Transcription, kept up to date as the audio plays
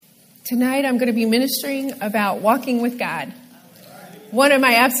Tonight I'm going to be ministering about walking with God. One of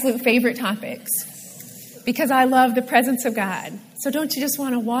my absolute favorite topics, because I love the presence of God. So don't you just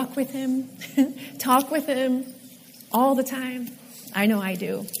want to walk with him, talk with him all the time? I know I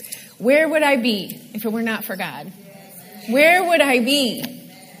do. Where would I be if it were not for God? Where would I be?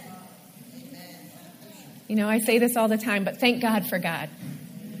 You know, I say this all the time, but thank God for God.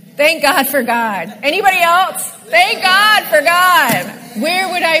 Thank God for God. Anybody else? Thank God for God.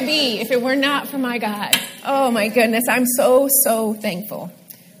 Where would I be if it were not for my God? Oh my goodness, I'm so thankful.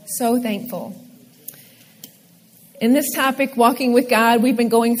 So thankful. In this topic, walking with God, we've been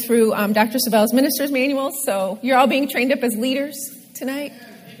going through Dr. Savell's Minister's Manual, so you're all being trained up as leaders tonight.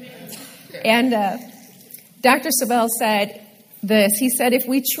 And Dr. Savell said this. He said, if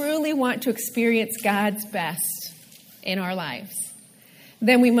we truly want to experience God's best in our lives,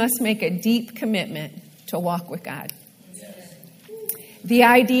 then we must make a deep commitment to walk with God. The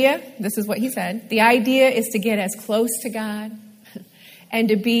idea, this is what he said, the idea is to get as close to God and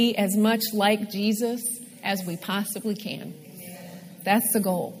to be as much like Jesus as we possibly can. That's the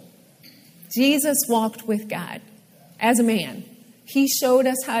goal. Jesus walked with God as a man. He showed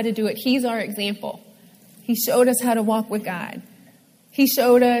us how to do it. He's our example. He showed us how to walk with God. He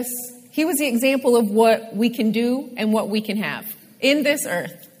showed us, he was the example of what we can do and what we can have in this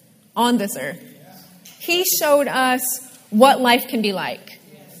earth, on this earth. He showed us what life can be like.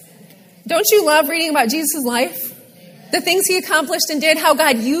 Don't you love reading about Jesus' life? The things he accomplished and did, how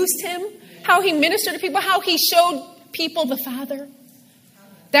God used him, how he ministered to people, how he showed people the Father.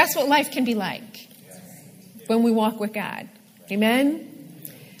 That's what life can be like when we walk with God. Amen?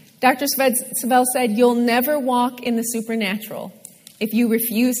 Dr. Savell said, you'll never walk in the supernatural if you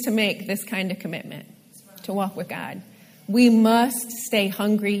refuse to make this kind of commitment to walk with God. We must stay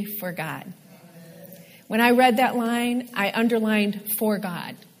hungry for God. When I read that line, I underlined for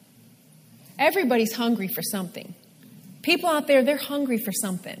God. Everybody's hungry for something. People out there, they're hungry for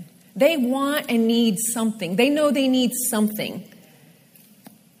something. They want and need something. They know they need something.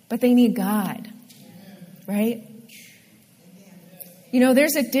 But they need God. Right? You know,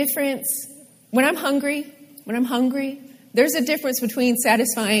 there's a difference. When I'm hungry, there's a difference between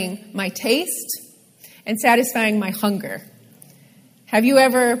satisfying my taste and satisfying my hunger. Have you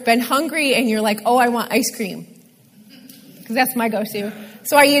ever been hungry and you're like, oh, I want ice cream? Because that's my go-to.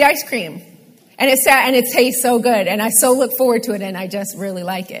 So I eat ice cream. And it tastes so good. And I so look forward to it and I just really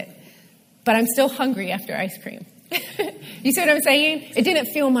like it. But I'm still hungry after ice cream. You see what I'm saying? It didn't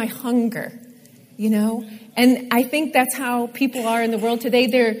feel my hunger, you know? And I think that's how people are in the world today.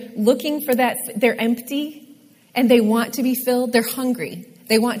 They're looking for that. They're empty and they want to be filled. They're hungry.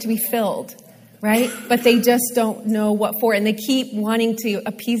 They want to be filled. Right? But they just don't know what for. And they keep wanting to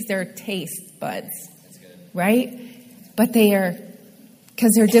appease their taste buds. Right? But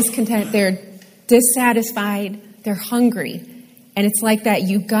because they're discontent, they're dissatisfied, they're hungry. And it's like that.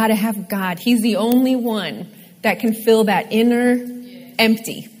 You got to have God. He's the only one that can fill that inner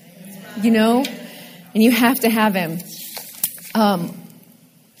empty. You know? And you have to have him.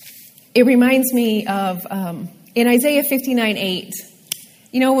 It reminds me of in Isaiah 59:8.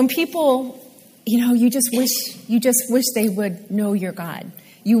 You know, when people... You know, you just wish they would know your God.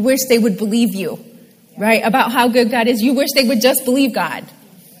 You wish they would believe you, right? About how good God is. You wish they would just believe God.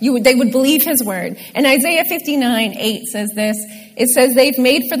 They would believe his word. And Isaiah 59:8 says this. It says, they've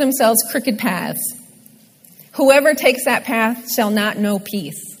made for themselves crooked paths. Whoever takes that path shall not know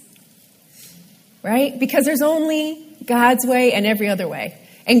peace. Right? Because there's only God's way and every other way.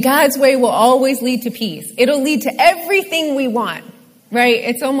 And God's way will always lead to peace. It'll lead to everything we want, right?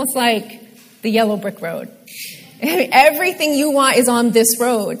 It's almost like the yellow brick road. Everything you want is on this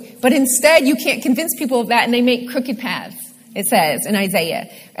road. But instead, you can't convince people of that, and they make crooked paths, it says in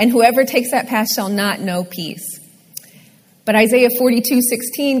Isaiah. And whoever takes that path shall not know peace. But Isaiah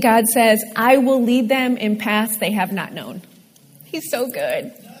 42:16, God says, I will lead them in paths they have not known. He's so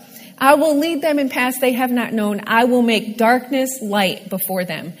good. I will lead them in paths they have not known. I will make darkness light before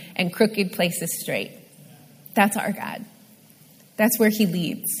them and crooked places straight. That's our God. That's where he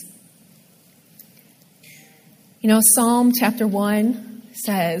leads. You know, Psalm chapter 1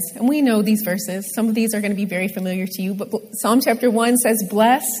 says, and we know these verses, some of these are going to be very familiar to you, but Psalm chapter 1 says,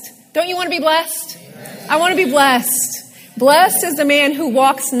 blessed. Don't you want to be blessed? I want to be blessed. Blessed is the man who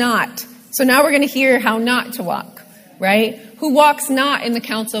walks not. So now we're going to hear how not to walk, right? Who walks not in the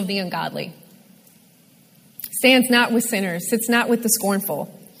counsel of the ungodly. Stands not with sinners, sits not with the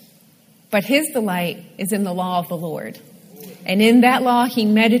scornful. But his delight is in the law of the Lord. And in that law he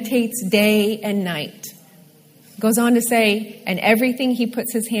meditates day and night. Goes on to say, and everything he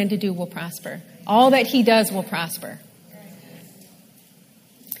puts his hand to do will prosper. All that he does will prosper.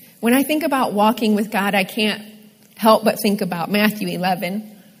 When I think about walking with God, I can't help but think about Matthew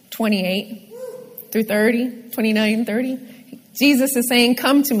 11:28 through 30, 29, 30. Jesus is saying,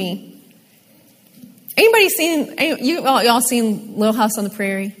 come to me. Anybody seen, y'all seen Little House on the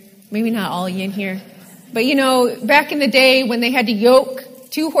Prairie? Maybe not all of you in here. But back in the day when they had to yoke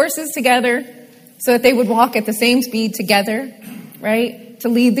two horses together so that they would walk at the same speed together, right? To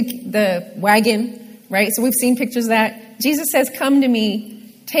lead the wagon, right? So we've seen pictures of that. Jesus says, come to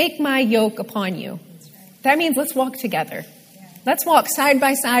me, take my yoke upon you. That means let's walk together. Let's walk side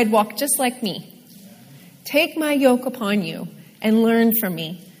by side, walk just like me. Take my yoke upon you and learn from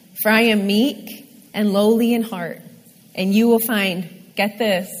me, for I am meek and lowly in heart, and you will find, get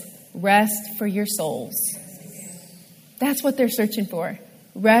this, rest for your souls. That's what they're searching for.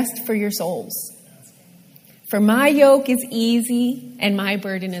 Rest for your souls. For my yoke is easy and my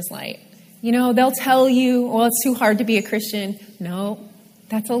burden is light. They'll tell you, well, it's too hard to be a Christian. No,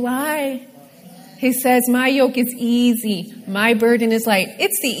 that's a lie. He says, my yoke is easy. My burden is light.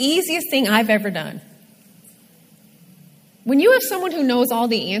 It's the easiest thing I've ever done. When you have someone who knows all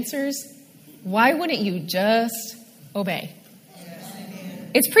the answers, why wouldn't you just obey?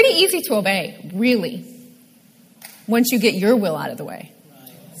 It's pretty easy to obey, really, once you get your will out of the way.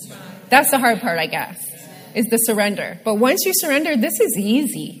 That's the hard part, I guess, is the surrender. But once you surrender, this is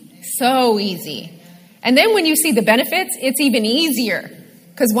easy, so easy. And then when you see the benefits, it's even easier,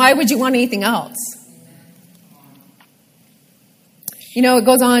 because why would you want anything else? It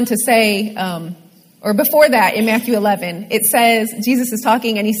goes on to say, or before that, in Matthew 11, it says, Jesus is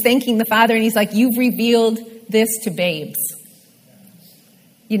talking and he's thanking the Father and he's like, you've revealed this to babes.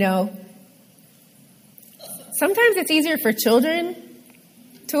 Sometimes it's easier for children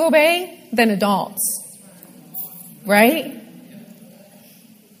to obey than adults, right?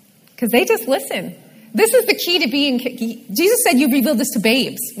 Because they just listen. This is the key to being, Jesus said you've revealed this to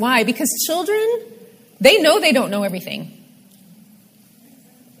babes. Why? Because children, they know they don't know everything.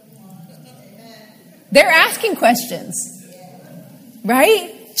 They're asking questions,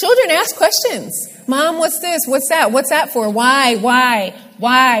 right? Children ask questions. Mom, what's this? What's that? What's that for? Why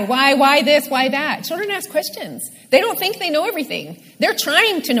this? Why that? Children ask questions. They don't think they know everything. They're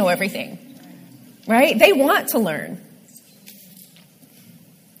trying to know everything, right? They want to learn.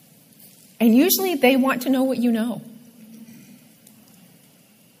 And usually they want to know what you know.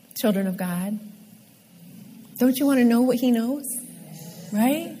 Children of God, don't you want to know what he knows?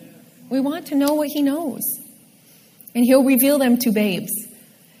 Right? We want to know what he knows. And he'll reveal them to babes.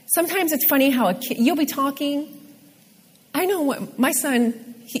 Sometimes it's funny how a kid, you'll be talking. I know what my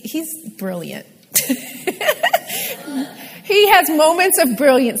son, he's brilliant. He has moments of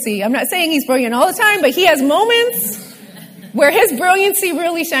brilliancy. I'm not saying he's brilliant all the time, but he has moments where his brilliancy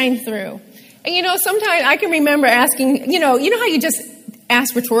really shines through. And sometimes I can remember asking, you know how you just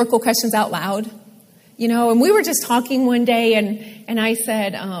ask rhetorical questions out loud? And we were just talking one day and I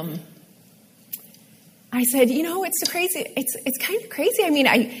said, it's crazy. It's kind of crazy. I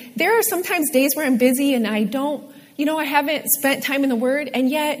mean, there are sometimes days where I'm busy and I don't, I haven't spent time in the Word, and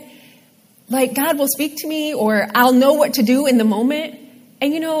yet, like, God will speak to me, or I'll know what to do in the moment.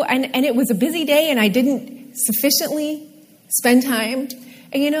 And and it was a busy day, and I didn't sufficiently spend time.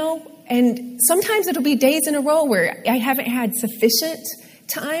 And sometimes it'll be days in a row where I haven't had sufficient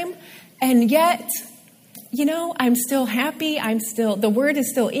time, and yet, I'm still happy. The Word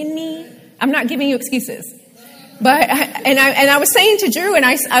is still in me. I'm not giving you excuses. But, I was saying to Drew, and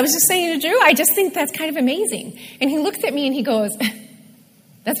I was just saying to Drew, I just think that's kind of amazing. And he looks at me and he goes,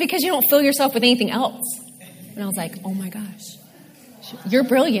 that's because you don't fill yourself with anything else. And I was like, oh my gosh, you're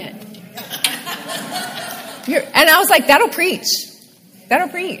brilliant. And I was like, that'll preach. That'll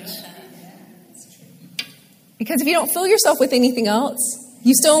preach. Because if you don't fill yourself with anything else,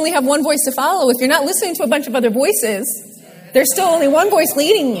 you still only have one voice to follow. If you're not listening to a bunch of other voices, there's still only one voice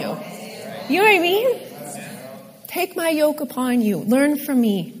leading you. You know what I mean? Take my yoke upon you. Learn from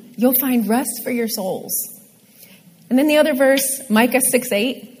me. You'll find rest for your souls. And then the other verse, Micah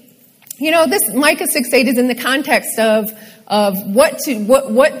 6:8. This Micah 6:8 is in the context of what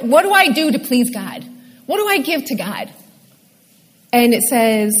do I do to please God? What do I give to God? And it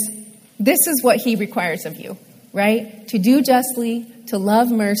says, this is what he requires of you, right? To do justly, to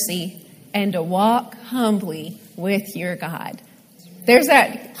love mercy, and to walk humbly with your God. There's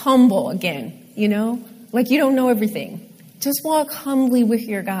that humble again, like you don't know everything. Just walk humbly with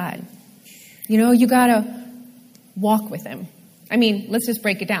your God. You got to walk with him. I mean, let's just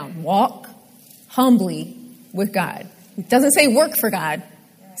break it down. Walk humbly with God. It doesn't say work for God.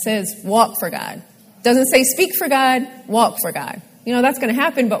 It says walk for God. It doesn't say speak for God, walk for God. That's going to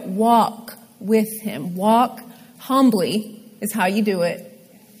happen, but walk with him. Walk humbly is how you do it.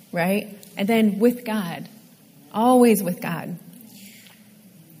 right? And then with God, always with God.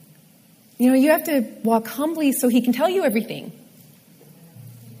 You have to walk humbly so he can tell you everything.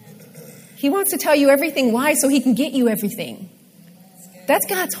 He wants to tell you everything. Why? So he can get you everything. That's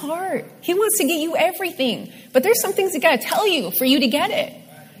God's heart. He wants to get you everything. But there's some things he got to tell you for you to get it,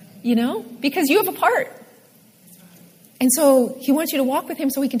 because you have a part. And so he wants you to walk with him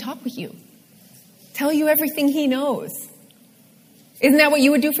so he can talk with you. Tell you everything he knows. Isn't that what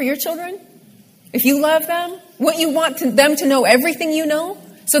you would do for your children? If you love them, wouldn't you want them to know everything you know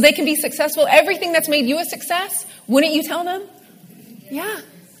so they can be successful? Everything that's made you a success, wouldn't you tell them? Yeah,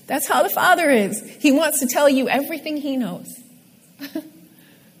 that's how the Father is. He wants to tell you everything he knows.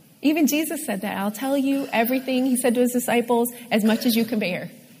 Even Jesus said that. I'll tell you everything, he said to his disciples, as much as you can bear.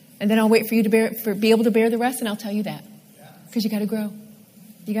 And then I'll wait for you to be able to bear the rest, and I'll tell you that. Because you got to grow.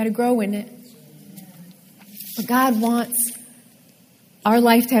 You got to grow in it. But God wants our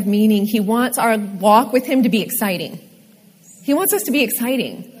life to have meaning. He wants our walk with him to be exciting. He wants us to be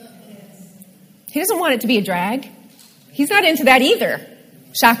exciting. He doesn't want it to be a drag. He's not into that either.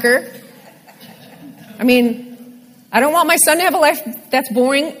 Shocker. I don't want my son to have a life that's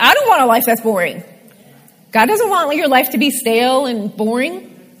boring. I don't want a life that's boring. God doesn't want your life to be stale and boring.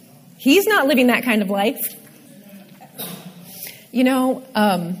 He's not living that kind of life. We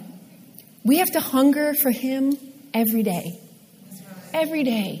have to hunger for him every day. Every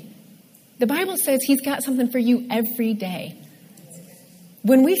day. The Bible says he's got something for you every day.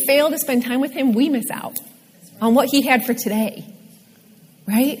 When we fail to spend time with him, we miss out on what he had for today.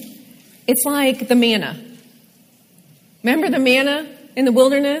 Right? It's like the manna. Remember the manna in the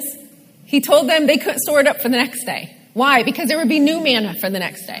wilderness? He told them they couldn't store it up for the next day. Why? Because there would be new manna for the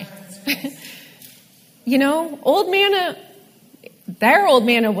next day. Old manna, their old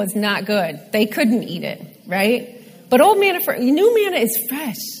manna was not good. They couldn't eat it, right? But new manna is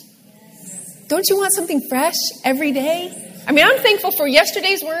fresh. Don't you want something fresh every day? I'm thankful for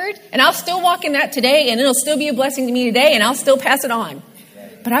yesterday's word, and I'll still walk in that today, and it'll still be a blessing to me today, and I'll still pass it on.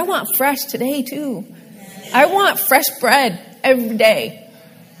 But I want fresh today, too. I want fresh bread every day.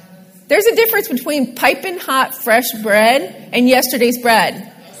 There's a difference between piping hot fresh bread and yesterday's bread.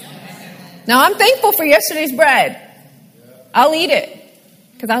 Now, I'm thankful for yesterday's bread. I'll eat it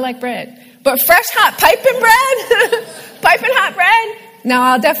because I like bread. But fresh hot piping hot bread, no,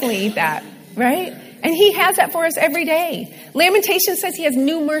 I'll definitely eat that, right? And he has that for us every day. Lamentation says he has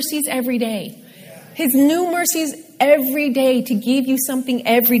new mercies every day. His new mercies every day to give you something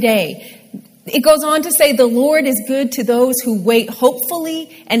every day. It goes on to say, the Lord is good to those who wait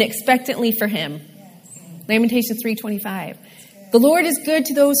hopefully and expectantly for him. Lamentations 3:25. The Lord is good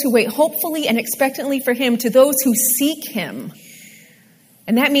to those who wait hopefully and expectantly for him, to those who seek him.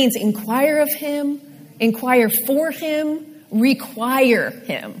 And that means inquire of him, inquire for him, require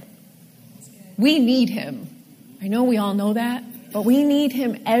him. We need him. I know we all know that, but we need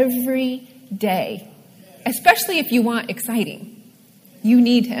him every day, especially if you want exciting. You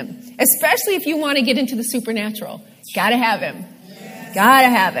need him. Especially if you want to get into the supernatural. Gotta have him. Gotta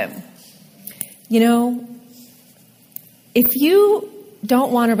have him. If you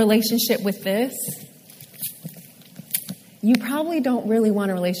don't want a relationship with this, you probably don't really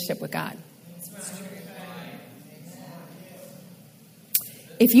want a relationship with God.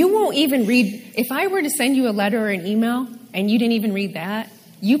 If you won't even read, if I were to send you a letter or an email and you didn't even read that,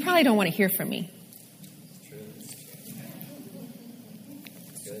 you probably don't want to hear from me.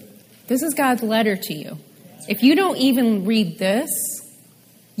 This is God's letter to you. If you don't even read this,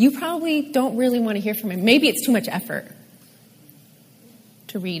 you probably don't really want to hear from him. Maybe it's too much effort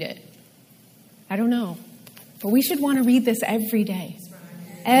to read it. I don't know. But we should want to read this every day.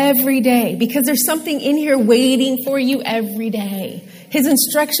 Every day. Because there's something in here waiting for you every day. His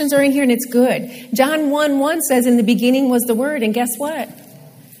instructions are in here and it's good. John 1:1 says, in the beginning was the Word. And guess what?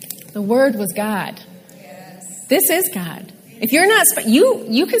 The Word was God. This is God. If you're not,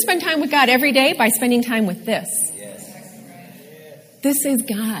 you can spend time with God every day by spending time with this. This is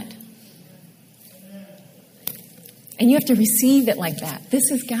God. And you have to receive it like that.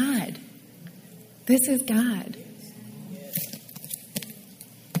 This is God. This is God.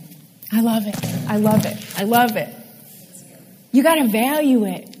 I love it. I love it. I love it. You got to value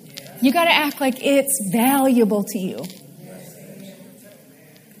it. You got to act like it's valuable to you.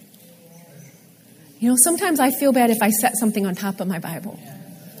 Sometimes I feel bad if I set something on top of my Bible.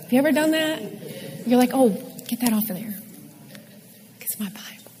 Have you ever done that? You're like, oh, get that off of there. It's my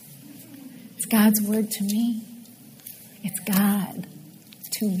Bible. It's God's word to me. It's God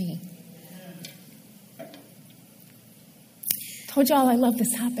to me. Told y'all I love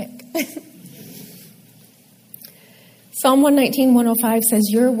this topic. Psalm 119, 105 says,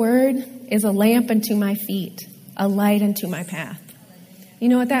 your word is a lamp unto my feet, a light unto my path. You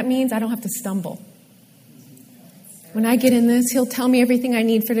know what that means? I don't have to stumble. When I get in this, he'll tell me everything I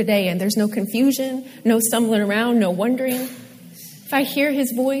need for today, and there's no confusion, no stumbling around, no wondering. If I hear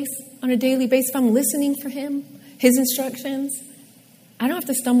his voice on a daily basis, if I'm listening for him, his instructions, I don't have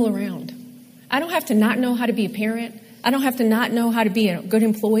to stumble around. I don't have to not know how to be a parent. I don't have to not know how to be a good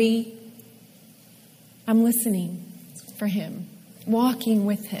employee. I'm listening for him, walking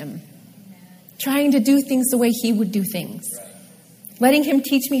with him, trying to do things the way he would do things, letting him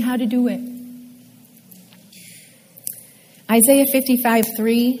teach me how to do it. Isaiah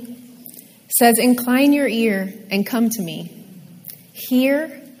 55:3 says, incline your ear and come to me.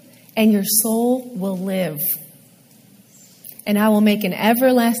 Hear, and your soul will live. And I will make an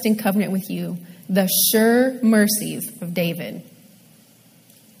everlasting covenant with you, the sure mercies of David.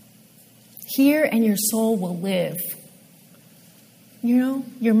 Hear, and your soul will live. You know,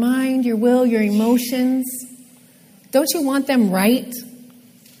 your mind, your will, your emotions. Don't you want them right?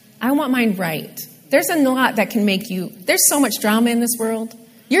 I want mine right. There's a lot that can make you, there's so much drama in this world.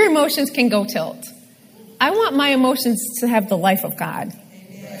 Your emotions can go tilt. I want my emotions to have the life of God,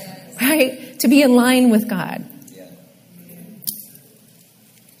 right? To be in line with God.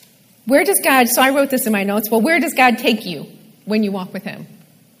 Where does God, so I wrote this in my notes, well, where does God take you when you walk with him?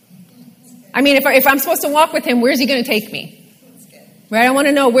 I mean, if I'm supposed to walk with him, where's he going to take me? Right? I want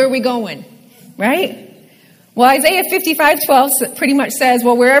to know, where are we going? Right? Well, Isaiah 55:12 pretty much says,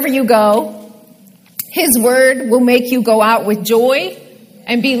 well, wherever you go, his word will make you go out with joy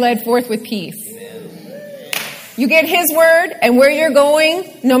and be led forth with peace. You get his word, and where you're going,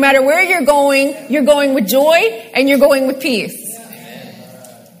 no matter where you're going with joy and you're going with peace.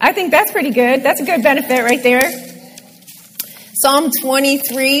 I think that's pretty good. That's a good benefit right there. Psalm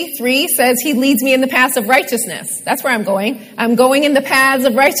 23:3 says he leads me in the paths of righteousness. That's where I'm going. I'm going in the paths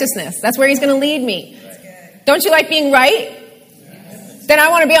of righteousness. That's where he's going to lead me. Don't you like being right? Then I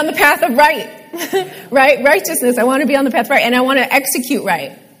want to be on the path of right. Right? Righteousness. I want to be on the path of right. And I want to execute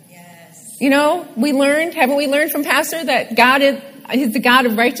right. Yes. You know, haven't we learned from Pastor that God is the God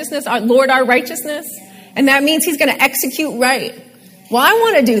of righteousness, our Lord, our righteousness? And that means he's going to execute right. Well, I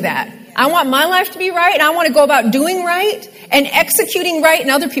want to do that. I want my life to be right, and I want to go about doing right and executing right in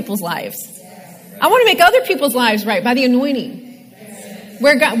other people's lives. I want to make other people's lives right by the anointing.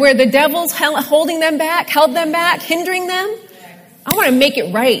 Where the devil's holding them back, held them back, hindering them, I want to make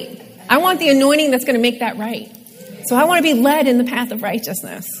it right. I want the anointing that's going to make that right. So I want to be led in the path of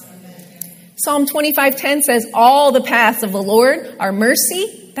righteousness. Psalm 25:10 says, all the paths of the Lord are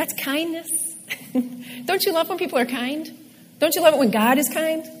mercy. That's kindness. Don't you love when people are kind? Don't you love it when God is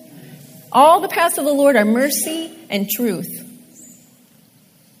kind? All the paths of the Lord are mercy and truth.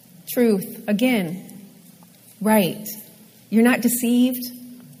 Truth. Again, right. You're not deceived.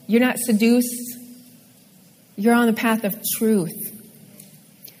 You're not seduced. You're on the path of truth.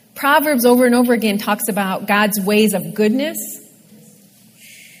 Proverbs over and over again talks about God's ways of goodness.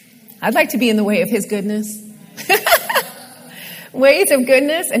 I'd like to be in the way of his goodness. Ways of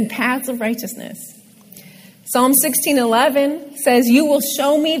goodness and paths of righteousness. Psalm 16:11 says, you will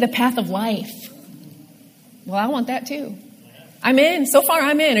show me the path of life. Well, I want that too. I'm in. So far,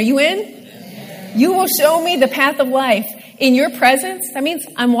 I'm in. Are you in? Yeah. You will show me the path of life. In your presence, that means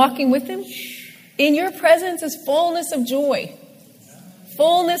I'm walking with him. In your presence is fullness of joy.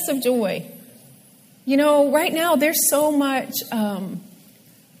 Fullness of joy. You know, right now there's so much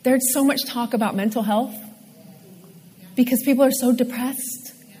talk about mental health because people are so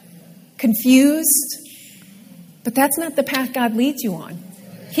depressed, confused. But that's not the path God leads you on.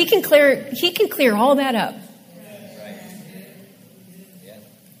 He can clear all that up.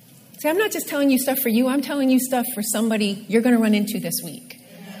 See, I'm not just telling you stuff for you. I'm telling you stuff for somebody you're going to run into this week.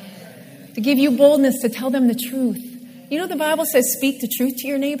 To give you boldness to tell them the truth. You know, the Bible says, speak the truth to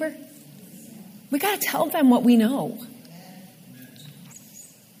your neighbor. We got to tell them what we know.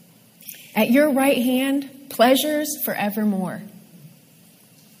 At your right hand, pleasures forevermore.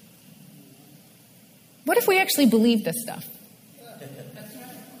 What if we actually believe this stuff?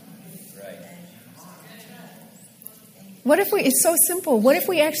 What if it's so simple. What if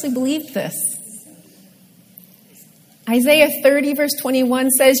we actually believed this? Isaiah 30 verse 21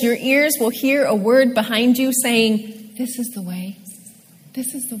 says, your ears will hear a word behind you saying, this is the way.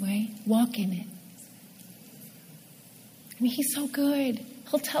 This is the way. Walk in it. I mean, he's so good.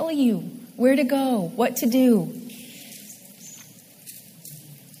 He'll tell you where to go, what to do.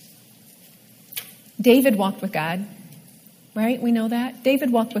 David walked with God, right? We know that.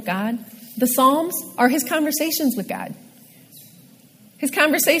 David walked with God. The Psalms are his conversations with God. His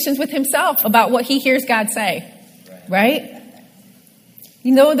conversations with himself about what he hears God say. right?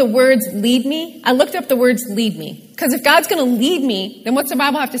 You know the words lead me? I looked up the words lead me. Because if God's going to lead me, then what's the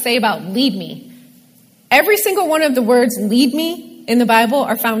Bible have to say about lead me? Every single one of the words lead me in the Bible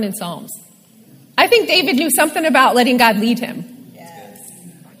are found in Psalms. I think David knew something about letting God lead him. Yes.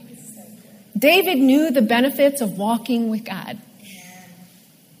 David knew the benefits of walking with God.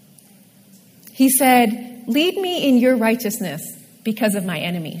 He said, lead me in your righteousness because of my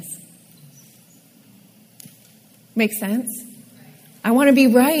enemies. Makes sense? I want to be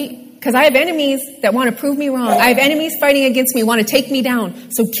right because I have enemies that want to prove me wrong. I have enemies fighting against me, want to take me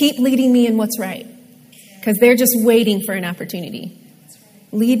down. So keep leading me in what's right because they're just waiting for an opportunity.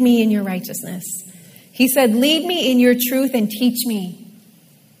 Lead me in your righteousness. He said, lead me in your truth and teach me.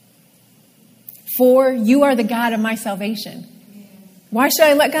 For you are the God of my salvation. Why should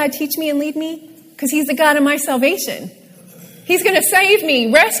I let God teach me and lead me? Because he's the God of my salvation. He's going to save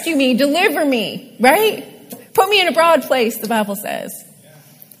me, rescue me, deliver me, right? Put me in a broad place, the Bible says.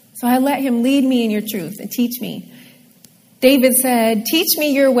 So I let him lead me in your truth and teach me. David said, teach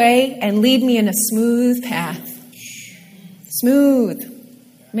me your way and lead me in a smooth path. Smooth.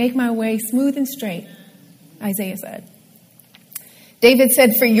 Make my way smooth and straight, Isaiah said. David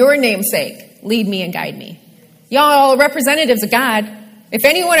said, for your name's sake, lead me and guide me. Y'all are representatives of God. If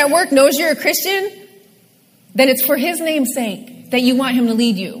anyone at work knows you're a Christian, then it's for his name's sake that you want him to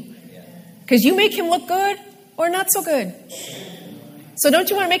lead you. Because you make him look good or not so good. So don't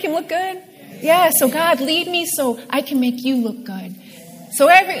you want to make him look good? Yeah, so God, lead me so I can make you look good. So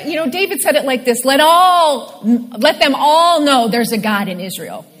David said it like this, let them all know there's a God in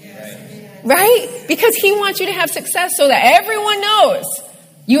Israel. Right? Because he wants you to have success so that everyone knows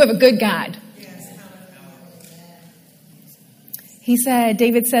you have a good God.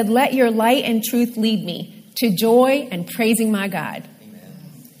 David said, let your light and truth lead me to joy and praising my God.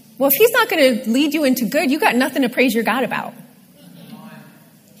 Well, if he's not going to lead you into good, you got nothing to praise your God about.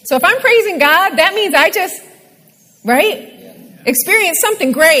 So if I'm praising God, that means I just, experience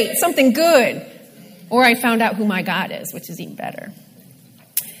something great, something good. Or I found out who my God is, which is even better.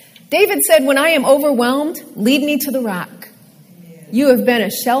 David said, when I am overwhelmed, lead me to the rock. You have been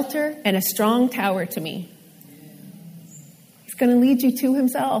a shelter and a strong tower to me. He's going to lead you to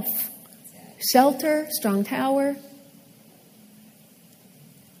himself. Shelter, strong tower.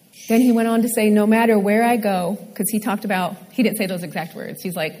 Then he went on to say, no matter where I go, because he didn't say those exact words.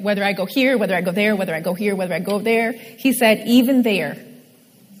 He's like, whether I go here, whether I go there, whether I go here, whether I go there. He said, even there,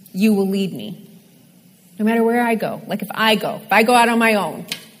 you will lead me. No matter where I go. Like if I go out on my own,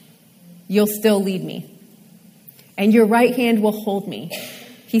 you'll still lead me. And your right hand will hold me.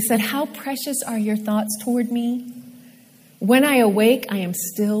 He said, how precious are your thoughts toward me? When I awake, I am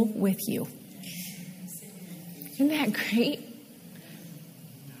still with you. Isn't that great?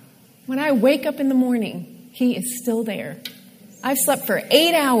 When I wake up in the morning, he is still there. I've slept for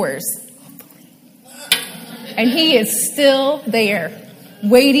 8 hours. And he is still there,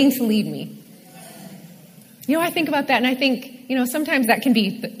 waiting to lead me. I think about that and I think, sometimes that can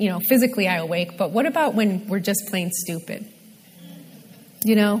be, physically I awake. But what about when we're just plain stupid?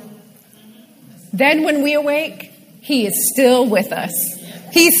 Then when we awake, he is still with us.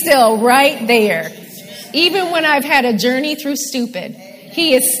 He's still right there. Even when I've had a journey through stupid,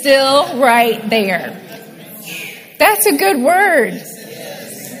 he is still right there. That's a good word.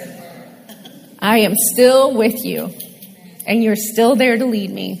 I am still with you, and you're still there to lead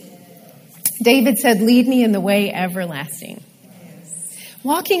me. David said, lead me in the way everlasting.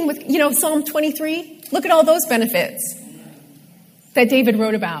 Walking with, Psalm 23, look at all those benefits that David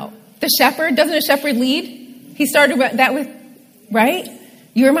wrote about. The shepherd, doesn't a shepherd lead? He started that with, right?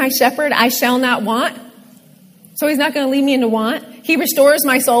 You're my shepherd, I shall not want. So he's not going to lead me into want. He restores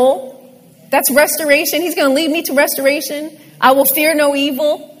my soul. That's restoration. He's going to lead me to restoration. I will fear no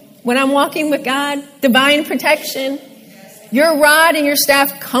evil when I'm walking with God. Divine protection. Your rod and your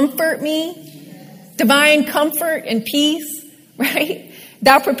staff comfort me. Divine comfort and peace, right?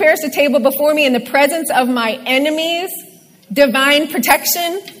 Thou preparest a table before me in the presence of my enemies. Divine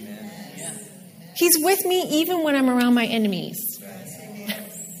protection. He's with me even when I'm around my enemies.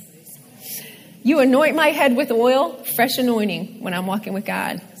 You anoint my head with oil, fresh anointing when I'm walking with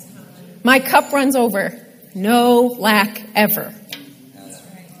God. My cup runs over. No lack ever.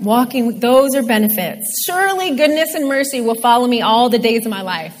 Walking, those are benefits. Surely goodness and mercy will follow me all the days of my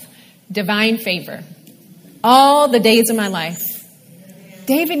life. Divine favor. All the days of my life.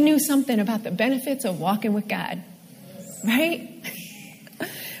 David knew something about the benefits of walking with God. Right?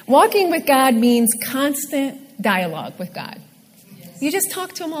 Walking with God means constant dialogue with God. You just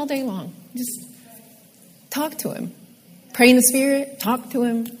talk to him all day long. Just talk to him. Pray in the Spirit. Talk to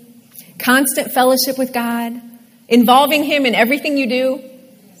him. Constant fellowship with God. Involving him in everything you do.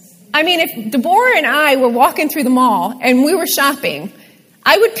 I mean, if Deborah and I were walking through the mall and we were shopping,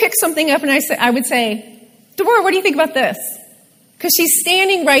 I would pick something up and I would say, Deborah, what do you think about this? Because she's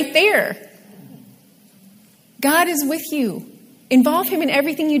standing right there. God is with you. Involve him in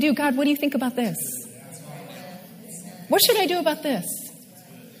everything you do. God, what do you think about this? What should I do about this?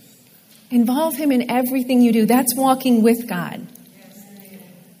 Involve him in everything you do. That's walking with God.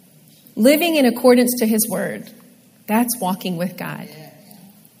 Living in accordance to his word. That's walking with God.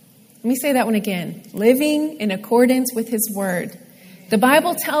 Let me say that one again. Living in accordance with his word. The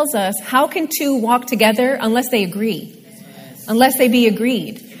Bible tells us, how can two walk together unless they agree? Unless they be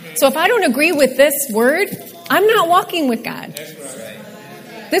agreed. So if I don't agree with this word, I'm not walking with God.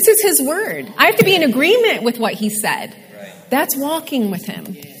 This is his word. I have to be in agreement with what he said. That's walking with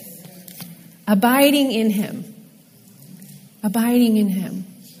him. Abiding in him. Abiding in him.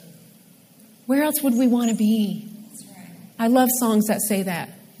 Where else would we want to be? I love songs that say that.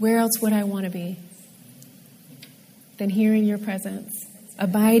 Where else would I want to be than here in your presence?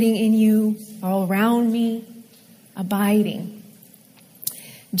 Abiding in you, all around me, abiding.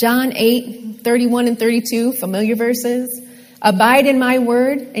 John 8:31 and 32, familiar verses. Abide in my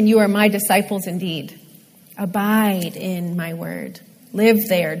word, and you are my disciples indeed. Abide in my word. Live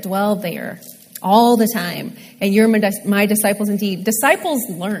there, dwell there, all the time. And you're my disciples indeed. Disciples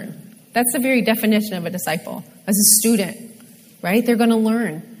learn. That's the very definition of a disciple. As a student, right? They're going to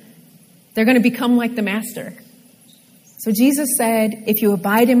learn. They're going to become like the master. So Jesus said, if you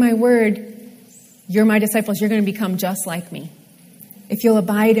abide in my word, you're my disciples. You're going to become just like me. If you'll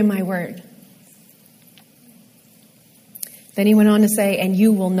abide in my word. Then he went on to say, and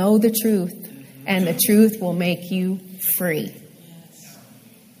you will know the truth, and the truth will make you free.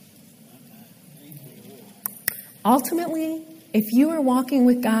 Ultimately, if you are walking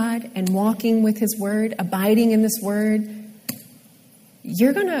with God and walking with his word, abiding in this word,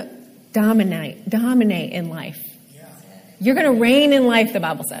 you're going to dominate in life. You're going to reign in life, the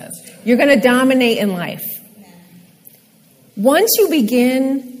Bible says. You're going to dominate in life. Once you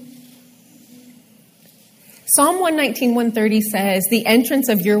begin, Psalm 119, 130 says, the entrance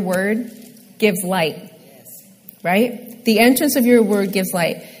of your word gives light. Right? The entrance of your word gives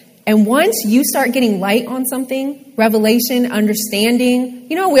light. And once you start getting light on something, revelation, understanding,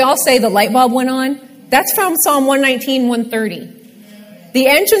 we all say the light bulb went on. That's from Psalm 119, 130. The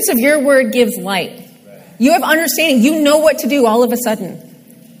entrance of your word gives light. You have understanding. You know what to do all of a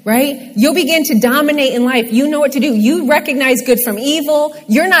sudden, right? You'll begin to dominate in life. You know what to do. You recognize good from evil.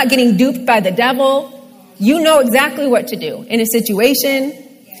 You're not getting duped by the devil. You know exactly what to do in a situation.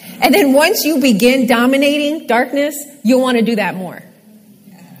 And then once you begin dominating darkness, you'll want to do that more.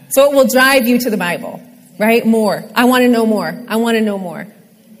 So it will drive you to the Bible, right? More. I want to know more. I want to know more.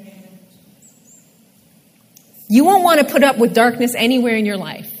 You won't want to put up with darkness anywhere in your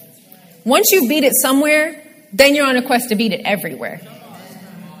life. Once you beat it somewhere, then you're on a quest to beat it everywhere.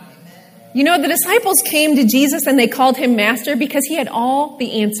 The disciples came to Jesus and they called him master because he had all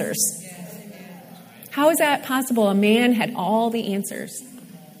the answers. How is that possible? A man had all the answers.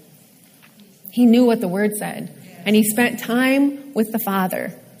 He knew what the word said, and he spent time with the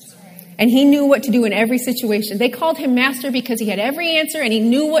Father. And he knew what to do in every situation. They called him master because he had every answer and he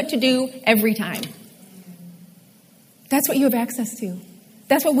knew what to do every time. That's what you have access to.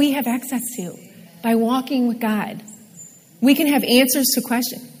 That's what we have access to by walking with God. We can have answers to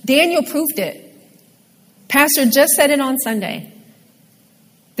questions. Daniel proved it. Pastor just said it on Sunday.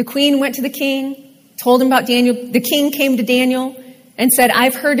 The queen went to the king, told him about Daniel. The king came to Daniel and said,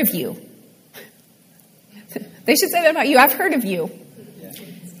 I've heard of you. They should say that about you. I've heard of you.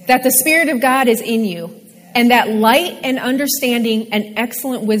 That the Spirit of God is in you. And that light and understanding and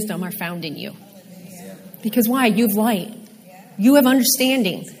excellent wisdom are found in you. Because why? You have light. You have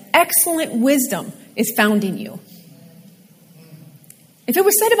understanding. Excellent wisdom is found in you. If it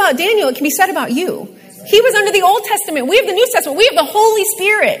was said about Daniel, it can be said about you. He was under the Old Testament. We have the New Testament. We have the Holy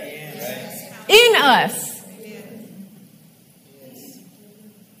Spirit in us.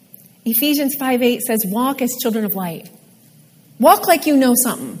 Ephesians 5:8 says, walk as children of light. Walk like you know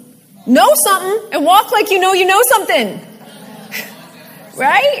something. Know something and walk like you know something.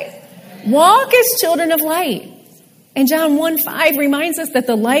 Right? Walk as children of light. And John 1:5 reminds us that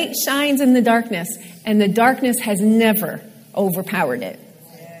the light shines in the darkness, and the darkness has never overpowered it.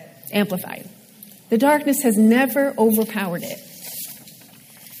 Amplified. The darkness has never overpowered it.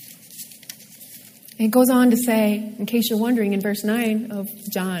 It goes on to say, in case you're wondering, in verse 9 of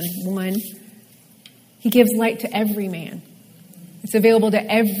John 1, he gives light to every man. It's available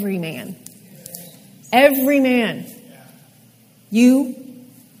to every man. Every man. You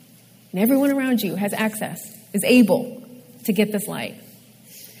and everyone around you has access is able to get this light.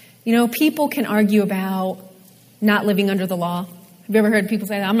 You know, people can argue about not living under the law. Have you ever heard people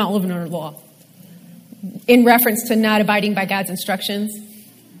say that? I'm not living under the law. In reference to not abiding by God's instructions.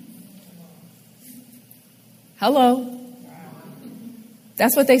 Hello.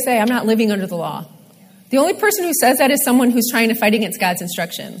 That's what they say. I'm not living under the law. The only person who says that is someone who's trying to fight against God's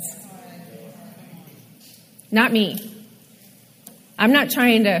instructions. Not me. I'm not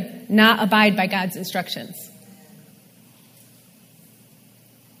trying to not abide by God's instructions.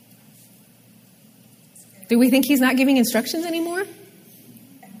 Do we think he's not giving instructions anymore?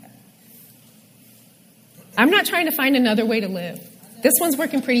 I'm not trying to find another way to live. This one's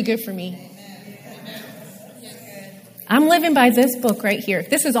working pretty good for me. I'm living by this book right here.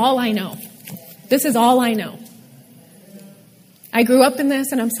 This is all I know. This is all I know. I grew up in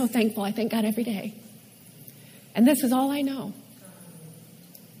this, and I'm so thankful. I thank God every day. And this is all I know.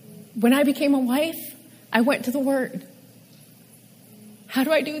 When I became a wife, I went to the Word. How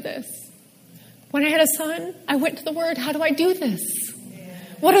do I do this? When I had a son, I went to the Word. How do I do this?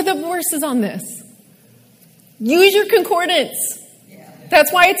 What are the verses on this? Use your concordance.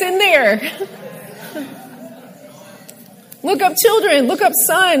 That's why it's in there. Look up children, look up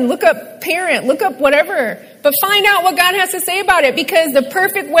son, look up parent, look up whatever. But find out what God has to say about it, because the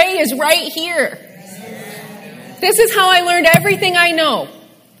perfect way is right here. This is how I learned everything I know.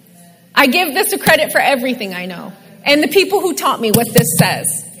 I give this a credit for everything I know. And the people who taught me what this says.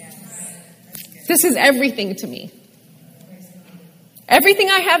 This is everything to me. Everything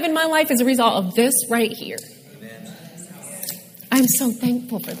I have in my life is a result of this right here. I'm so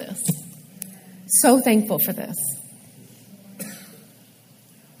thankful for this. So thankful for this.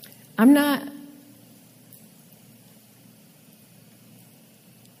 I'm not...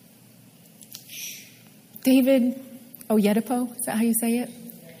 David Oyedepo, is that how you say it?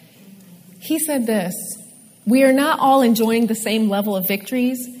 He said this: we are not all enjoying the same level of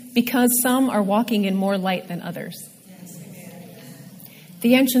victories because some are walking in more light than others.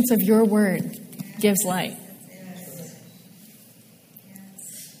 The entrance of your word gives light.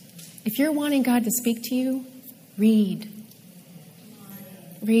 If you're wanting God to speak to you, read.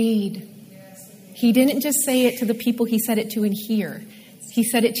 Read. He didn't just say it to the people he said it to in here. He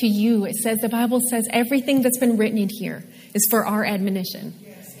said it to you. It says, the Bible says everything that's been written in here is for our admonition.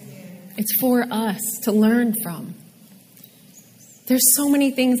 It's for us to learn from. There's so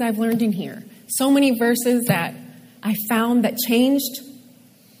many things I've learned in here. So many verses that I found that changed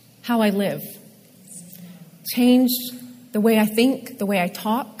how I live. Changed the way I think, the way I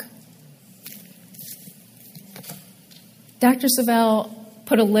talk. Dr. Savelle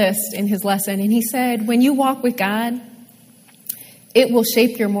put a list in his lesson, and he said, when you walk with God, it will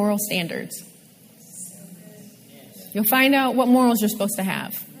shape your moral standards. You'll find out what morals you're supposed to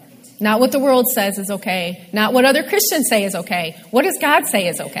have. Not what the world says is okay. Not what other Christians say is okay. What does God say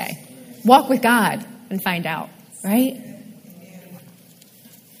is okay? Walk with God and find out, right?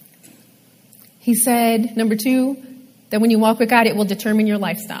 He said, number 2, that when you walk with God, it will determine your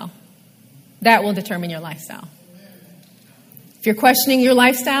lifestyle. That will determine your lifestyle. If you're questioning your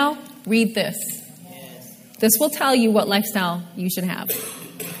lifestyle, read this. This will tell you what lifestyle you should have.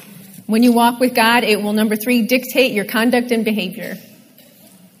 When you walk with God, it will, number 3, dictate your conduct and behavior.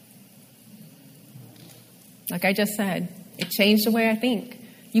 Like I just said, it changed the way I think.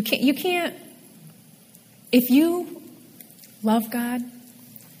 You can't, if you love God,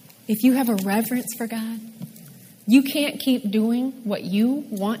 if you have a reverence for God, you can't keep doing what you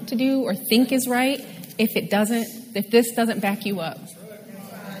want to do or think is right if this doesn't back you up.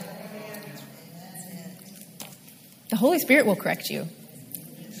 The Holy Spirit will correct you.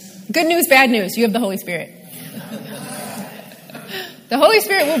 Good news, bad news, you have the Holy Spirit. The Holy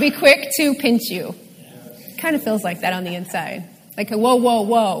Spirit will be quick to pinch you. Kind of feels like that on the inside. Like a whoa, whoa,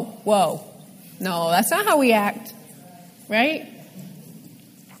 whoa, whoa. No, that's not how we act. Right?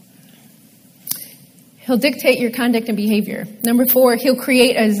 He'll dictate your conduct and behavior. Number 4, he'll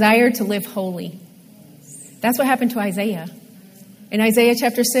create a desire to live holy. That's what happened to Isaiah. In Isaiah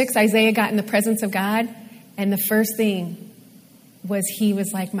chapter 6, Isaiah got in the presence of God, and the first thing was he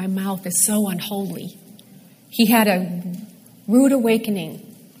was like, my mouth is so unholy. He had a rude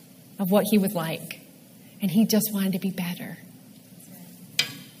awakening of what he was like. And he just wanted to be better.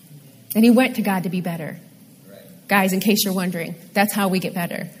 And he went to God to be better. Guys, in case you're wondering, that's how we get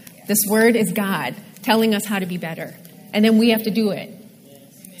better. This word is God telling us how to be better. And then we have to do it.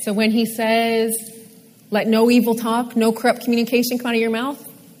 So when he says, let no evil talk, no corrupt communication come out of your mouth,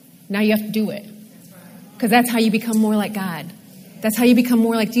 now you have to do it. Because that's how you become more like God. That's how you become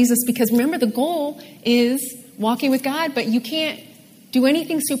more like Jesus. Because remember, the goal is walking with God, but you can't do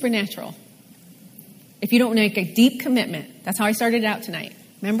anything supernatural. if you don't make a deep commitment. That's how I started out tonight.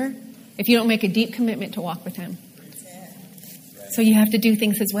 Remember? If you don't make a deep commitment to walk with him. So you have to do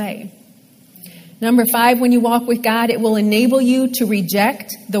things his way. Number 5, when you walk with God, it will enable you to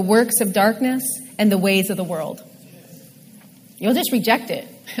reject the works of darkness and the ways of the world. You'll just reject it.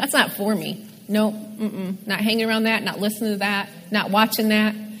 That's not for me. No, not hanging around that, not listening to that, not watching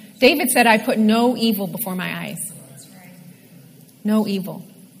that. David said, I put no evil before my eyes. No evil.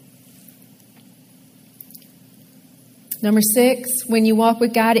 Number 6, when you walk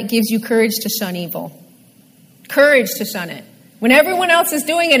with God, it gives you courage to shun evil. Courage to shun it. When everyone else is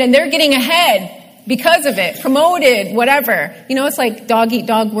doing it and they're getting ahead because of it, promoted, whatever. It's like dog eat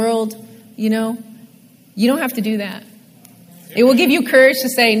dog world, You don't have to do that. It will give you courage to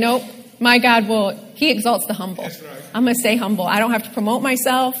say, nope, my God he exalts the humble. Right. I'm going to stay humble. I don't have to promote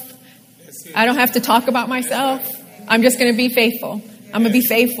myself. I don't have to talk about myself. I'm just going to be faithful. I'm going to be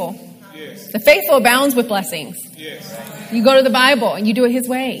faithful. Yes. The faithful abounds with blessings. Yes. You go to the Bible and you do it his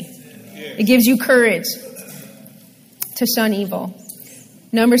way. Yes. It gives you courage to shun evil.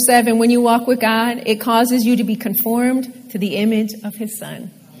 Number 7, when you walk with God, it causes you to be conformed to the image of his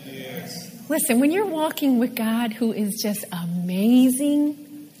Son. Yes. Listen, when you're walking with God, who is just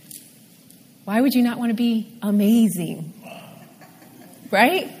amazing, why would you not want to be amazing?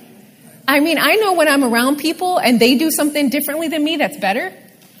 Right? I know when I'm around people and they do something differently than me that's better,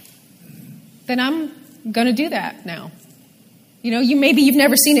 then I'm going to do that now. Maybe you've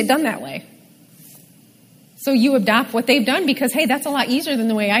never seen it done that way. So you adopt what they've done because, hey, that's a lot easier than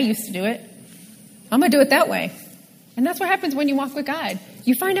the way I used to do it. I'm going to do it that way. And that's what happens when you walk with God.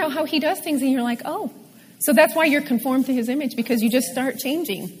 You find out how he does things and you're like, oh. So that's why you're conformed to his image, because you just start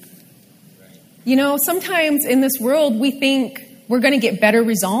changing. Sometimes in this world we think we're going to get better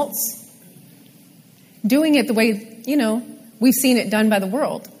results doing it the way, we've seen it done by the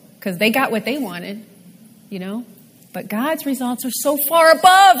world because they got what they wanted, But God's results are so far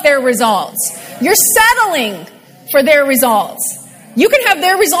above their results. You're settling for their results. You can have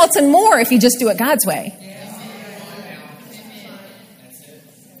their results and more if you just do it God's way.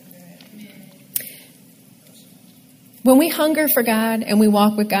 When we hunger for God and we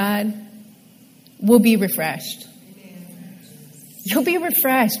walk with God, we'll be refreshed. You'll be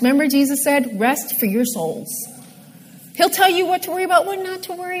refreshed. Remember Jesus said, rest for your souls. He'll tell you what to worry about, what not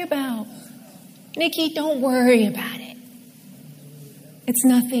to worry about. Nikki, don't worry about it. It's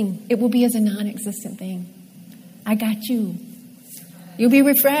nothing. It will be as a non-existent thing. I got you. You'll be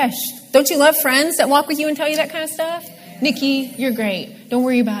refreshed. Don't you love friends that walk with you and tell you that kind of stuff? Nikki, you're great. Don't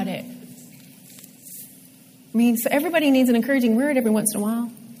worry about it. So everybody needs an encouraging word every once in a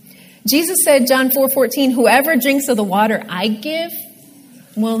while. Jesus said, John 4:14, whoever drinks of the water I give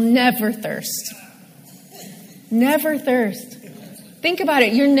will never thirst. Never thirst. Think about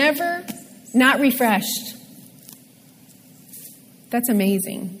it. You're never not refreshed. That's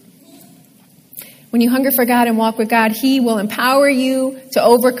amazing. When you hunger for God and walk with God, he will empower you to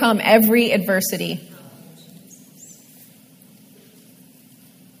overcome every adversity.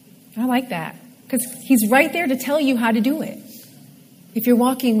 I like that. Because he's right there to tell you how to do it. If you're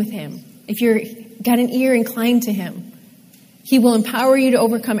walking with him, if you're got an ear inclined to him, he will empower you to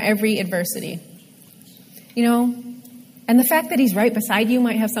overcome every adversity. And the fact that he's right beside you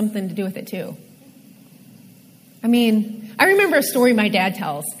might have something to do with it too. I remember a story my dad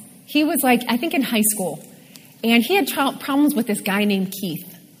tells. He was I think in high school, and he had problems with this guy named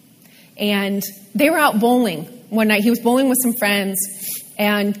Keith. And they were out bowling one night. He was bowling with some friends,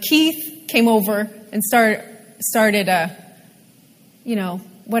 and Keith came over and started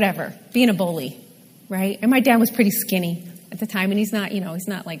being a bully, right? And my dad was pretty skinny at the time, and he's like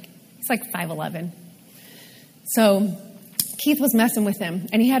 5'11". So Keith was messing with him,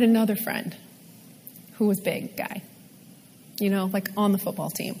 and he had another friend who was big guy, on the football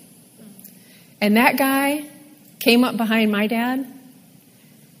team. And that guy came up behind my dad,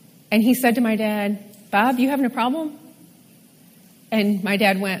 and he said to my dad, Bob, you having a problem? And my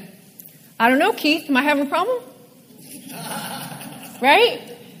dad went, I don't know, Keith, am I having a problem? Right?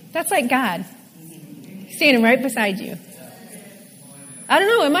 That's like God standing right beside you. I don't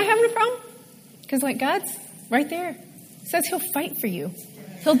know, am I having a problem? Because God's right there. He says he'll fight for you.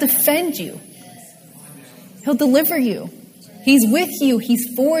 He'll defend you. He'll deliver you. He's with you.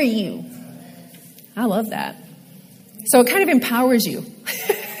 He's for you. I love that. So it kind of empowers you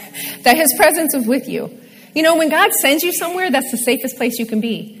that his presence is with you. When God sends you somewhere, that's the safest place you can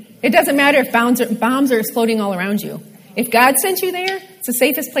be. It doesn't matter if bombs are exploding all around you. If God sent you there, it's the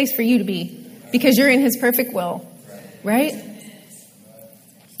safest place for you to be because you're in his perfect will, right?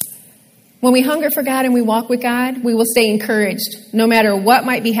 When we hunger for God and we walk with God, we will stay encouraged no matter what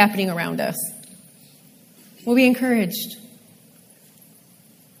might be happening around us. We'll be encouraged.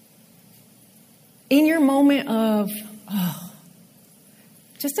 In your moment of,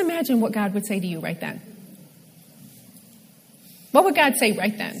 just imagine what God would say to you right then. What would God say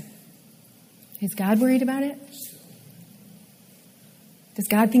right then? Is God worried about it? Does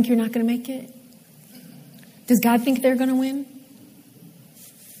God think you're not going to make it? Does God think they're going to win?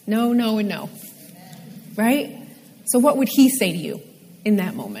 No, no, and no. Right? So what would he say to you in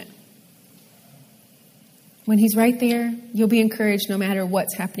that moment? When he's right there, you'll be encouraged no matter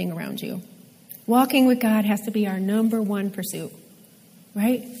what's happening around you. Walking with God has to be our number one pursuit.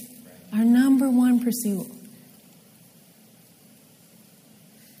 Right? Our number one pursuit.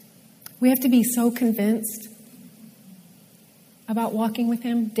 We have to be so convinced about walking with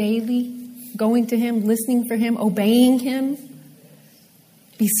him daily, going to him, listening for him, obeying him.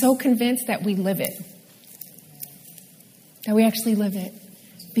 Be so convinced that we live it. That we actually live it.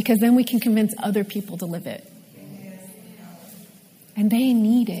 Because then we can convince other people to live it. And they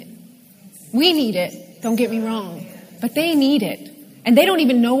need it. We need it, don't get me wrong. But they need it. And they don't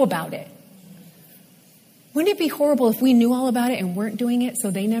even know about it. Wouldn't it be horrible if we knew all about it and weren't doing it so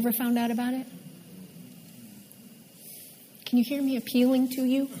they never found out about it? Can you hear me appealing to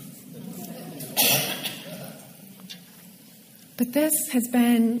you? But this has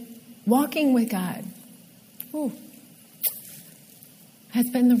been walking with God. Has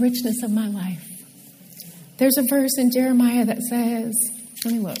been the richness of my life. There's a verse in Jeremiah that says,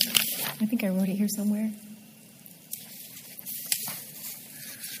 let me look. I think I wrote it here somewhere.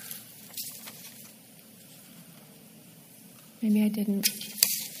 Maybe I didn't.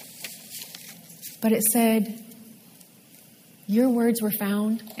 But it said, your words were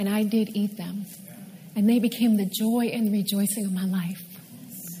found, and I did eat them. And they became the joy and the rejoicing of my life.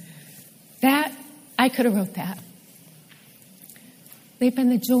 That, I could have wrote that. They've been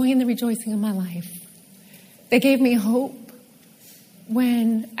the joy and the rejoicing of my life. They gave me hope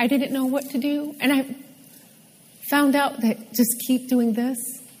when I didn't know what to do. And I found out that just keep doing this,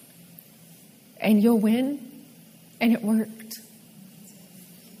 and you'll win. And it worked.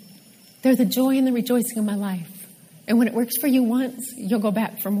 They're the joy and the rejoicing of my life. And when it works for you once, you'll go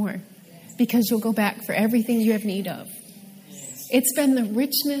back for more. Because you'll go back for everything you have need of. It's been the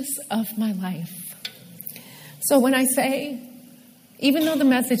richness of my life. So when I say, even though the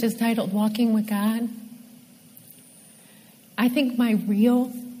message is titled Walking with God, I think my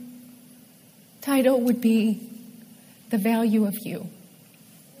real title would be The Value of You.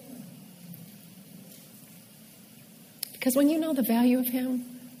 Because when you know the value of him,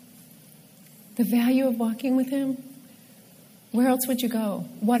 the value of walking with him, where else would you go?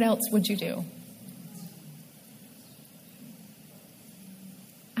 What else would you do?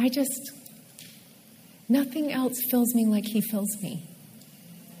 Nothing else fills me like he fills me.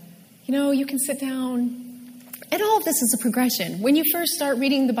 You know, you can sit down, and all of this is a progression. When you first start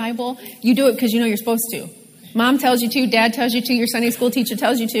reading the Bible, you do it because you know you're supposed to. Mom tells you to, dad tells you to, your Sunday school teacher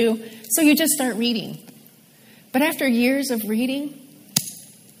tells you to, so you just start reading. But after years of reading,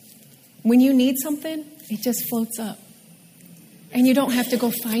 when you need something, it just floats up. And you don't have to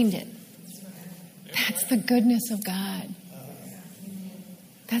go find it. That's the goodness of God.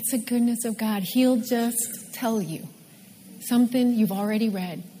 That's the goodness of God. He'll just tell you something you've already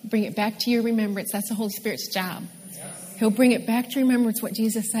read. Bring it back to your remembrance. That's the Holy Spirit's job. He'll bring it back to remembrance what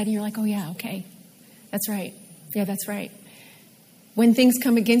Jesus said. And you're like, oh yeah, okay. That's right. Yeah, that's right. When things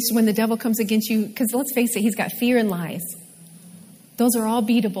come against you, when the devil comes against you, because let's face it, he's got fear and lies. Those are all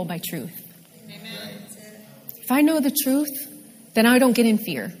beatable by truth. Amen. If I know the truth, then I don't get in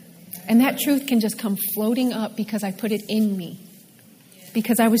fear. And that truth can just come floating up because I put it in me.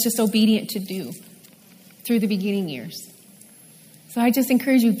 Because I was just obedient to do through the beginning years. So I just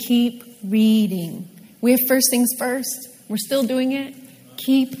encourage you, keep reading. We have First Things First. We're still doing it.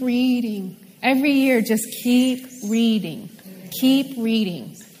 Keep reading. Every year, just keep reading. Keep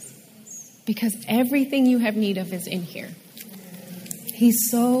reading. Because everything you have need of is in here. He's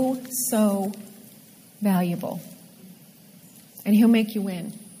so, so valuable. And he'll make you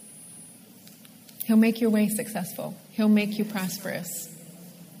win. He'll make your way successful. He'll make you prosperous.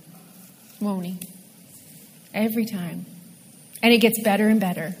 Won't he? Every time. And it gets better and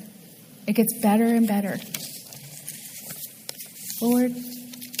better. It gets better and better. Lord,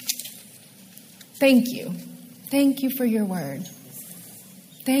 thank you. Thank you for your word.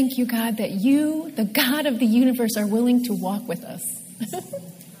 Thank you, God, that you, the God of the universe, are willing to walk with us.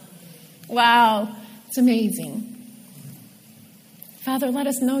 Wow, it's amazing. Father, let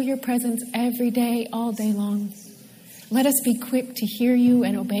us know your presence every day, all day long. Let us be quick to hear you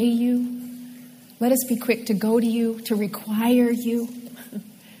and obey you. Let us be quick to go to you, to require you.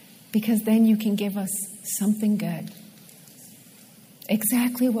 because then you can give us something good.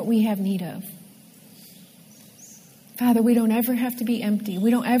 Exactly what we have need of. Father, we don't ever have to be empty. We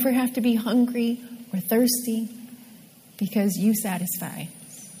don't ever have to be hungry or thirsty because you satisfy.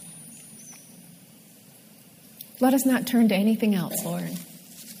 Let us not turn to anything else, Lord.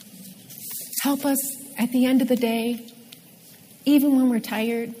 Help us at the end of the day, even when we're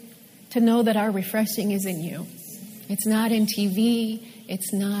tired, to know that our refreshing is in you. It's not in TV.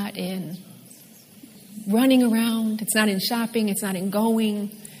 It's not in running around. It's not in shopping. It's not in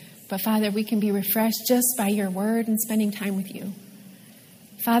going. But Father, we can be refreshed just by your word and spending time with you.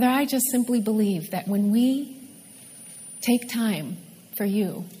 Father, I just simply believe that when we take time for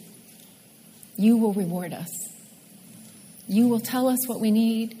you, you will reward us. You will tell us what we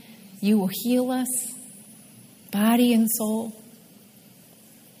need. You will heal us, body and soul.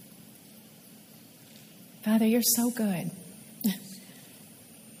 Father, you're so good.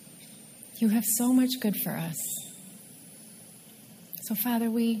 You have so much good for us. So, Father,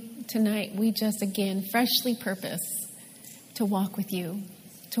 tonight we just again freshly purpose to walk with you,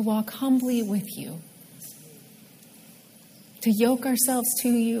 to walk humbly with you, to yoke ourselves to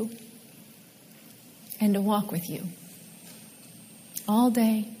you, and to walk with you all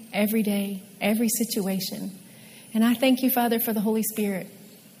day, every situation. And I thank you, Father, for the Holy Spirit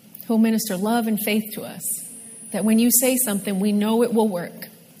who will minister love and faith to us, that when you say something, we know it will work.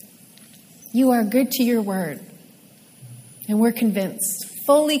 You are good to your word. And we're convinced,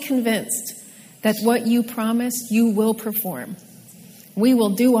 fully convinced, that what you promised, you will perform. We will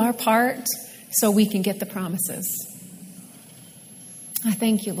do our part so we can get the promises. I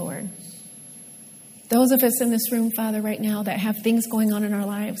thank you, Lord. Those of us in this room, Father, right now that have things going on in our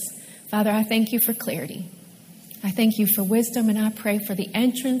lives, Father, I thank you for clarity. I thank you for wisdom, and I pray for the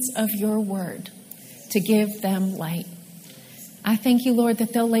entrance of your word to give them light. I thank you, Lord,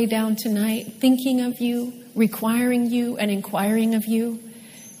 that they'll lay down tonight thinking of you, requiring you, and inquiring of you.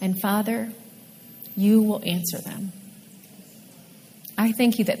 And Father, you will answer them. I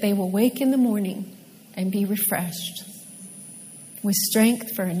thank you that they will wake in the morning and be refreshed with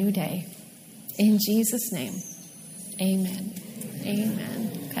strength for a new day. In Jesus' name, amen.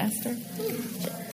 Amen. Pastor?